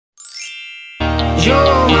You're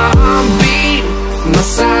my heartbeat, my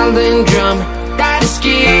silent drum that is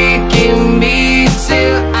kicking me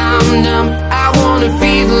till I'm numb. I wanna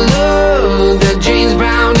feel the love that James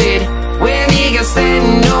Brown did when he got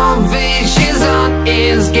standing ovations on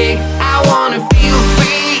his gig. I wanna feel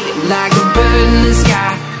free like a bird in the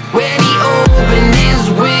sky when he opened his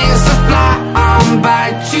wings to fly on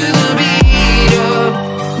by to the beat of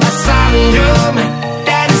my silent drum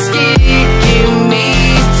that is kicking me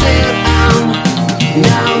till I'm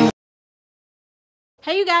numb.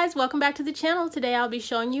 Hey you guys, welcome back to the channel. Today I'll be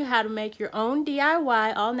showing you how to make your own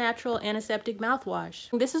DIY all-natural antiseptic mouthwash.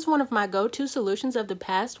 This is one of my go-to solutions of the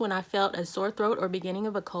past when I felt a sore throat or beginning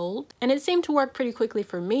of a cold. And it seemed to work pretty quickly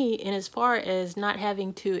for me in as far as not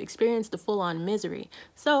having to experience the full-on misery.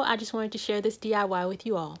 So I just wanted to share this DIY with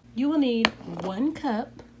you all. You will need 1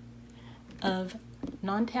 cup of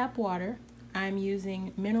non-tap water. I'm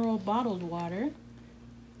using mineral bottled water.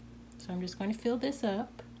 So I'm just going to fill this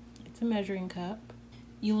up. It's a measuring cup.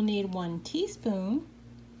 You will need 1 teaspoon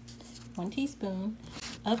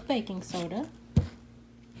of baking soda.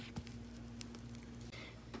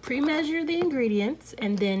 Pre-measure the ingredients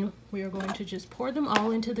and then we are going to just pour them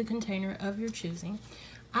all into the container of your choosing.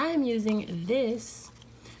 I am using this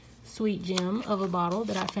sweet gem of a bottle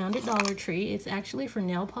that I found at Dollar Tree. It's actually for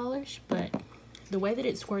nail polish, but the way that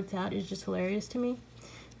it squirts out is just hilarious to me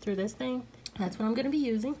through this thing. That's what I'm going to be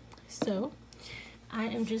using. So I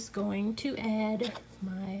am just going to add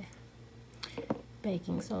my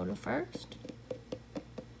baking soda first.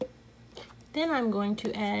 Then I'm going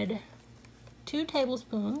to add 2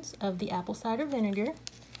 tablespoons of the apple cider vinegar.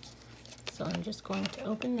 So I'm just going to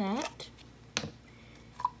open that.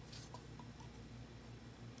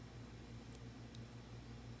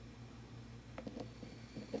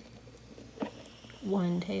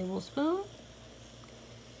 One tablespoon,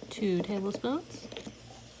 2 tablespoons.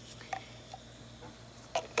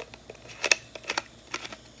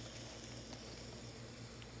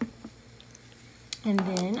 And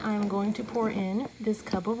then I'm going to pour in this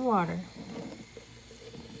cup of water.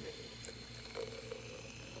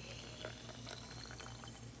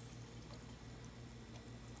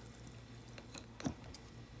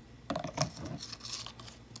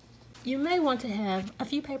 You may want to have a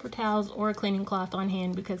few paper towels or a cleaning cloth on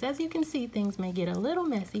hand because as you can see, things may get a little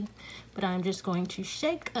messy, but I'm just going to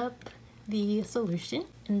shake up the solution.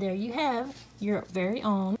 And there you have your very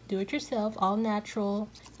own do-it-yourself all-natural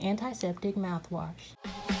antiseptic mouthwash.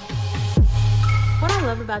 What I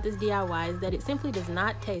love about this DIY is that it simply does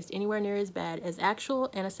not taste anywhere near as bad as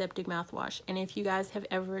actual antiseptic mouthwash. And if you guys have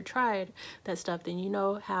ever tried that stuff, then you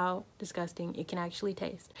know how disgusting it can actually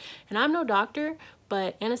taste. And I'm no doctor,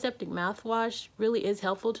 but antiseptic mouthwash really is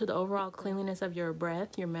helpful to the overall cleanliness of your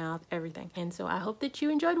breath, your mouth, everything. And so I hope that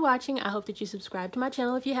you enjoyed watching. I hope that you subscribe to my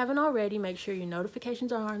channel if you haven't already. Make sure your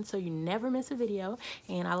notifications are on so you never miss a video.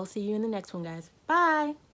 And I will see you in the next one, guys.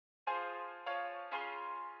 Bye!